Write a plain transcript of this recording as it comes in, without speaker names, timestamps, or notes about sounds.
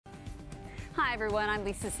Hi everyone, I'm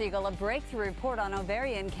Lisa Sigell. A breakthrough report on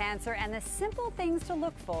ovarian cancer and the simple things to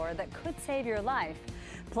look for that could save your life.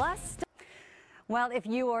 Plus, well, if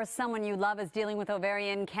you or someone you love is dealing with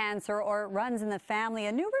ovarian cancer or it runs in the family,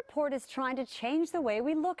 a new report is trying to change the way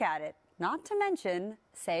we look at it. Not to mention,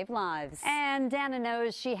 save lives. And Dana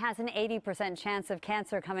knows she has an 80% chance of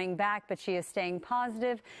cancer coming back, but she is staying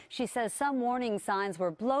positive. She says some warning signs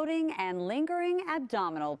were bloating and lingering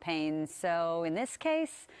abdominal pain. So in this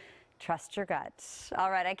case, trust your gut. All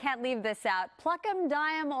right, I can't leave this out. Pluck them,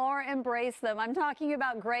 dye them, or embrace them. I'm talking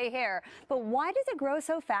about gray hair. But why does it grow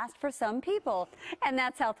so fast for some people? And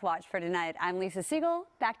that's Health Watch for tonight. I'm Lisa Sigell.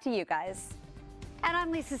 Back to you guys. And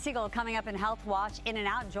I'm Lisa Sigell. Coming up in Health Watch,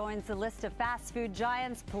 In-N-Out joins the list of fast food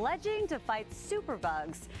giants pledging to fight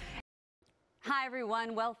superbugs. Hi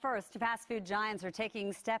everyone. Well, first, fast food giants are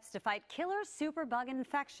taking steps to fight killer superbug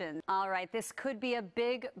infections. All right, this could be a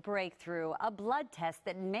big breakthrough, a blood test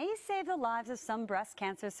that may save the lives of some breast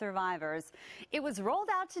cancer survivors. It was rolled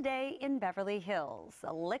out today in Beverly Hills,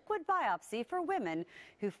 a liquid biopsy for women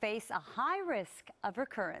who face a high risk of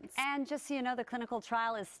recurrence. And just so you know, the clinical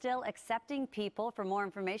trial is still accepting people. For more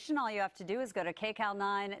information, all you have to do is go to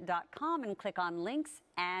KCAL9.com and click on links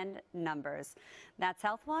and numbers. That's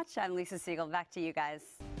Health Watch. I'm Lisa Sigell. Back to you guys.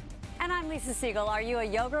 And I'm Lisa Sigell. Are you a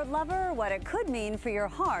yogurt lover? What it could mean for your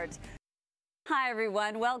heart. Hi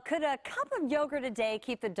everyone. Well, could a cup of yogurt a day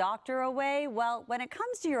keep the doctor away? Well, when it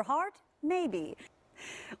comes to your heart, maybe.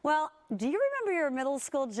 Well, do you remember your middle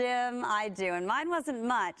school gym? I do, and mine wasn't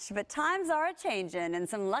much, but times are a-changin', and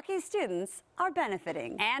some lucky students are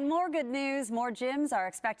benefiting. And more good news, more gyms are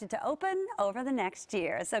expected to open over the next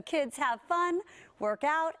year. So kids, have fun, work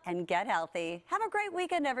out, and get healthy. Have a great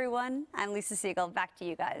weekend, everyone. I'm Lisa Sigell. Back to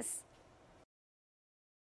you guys.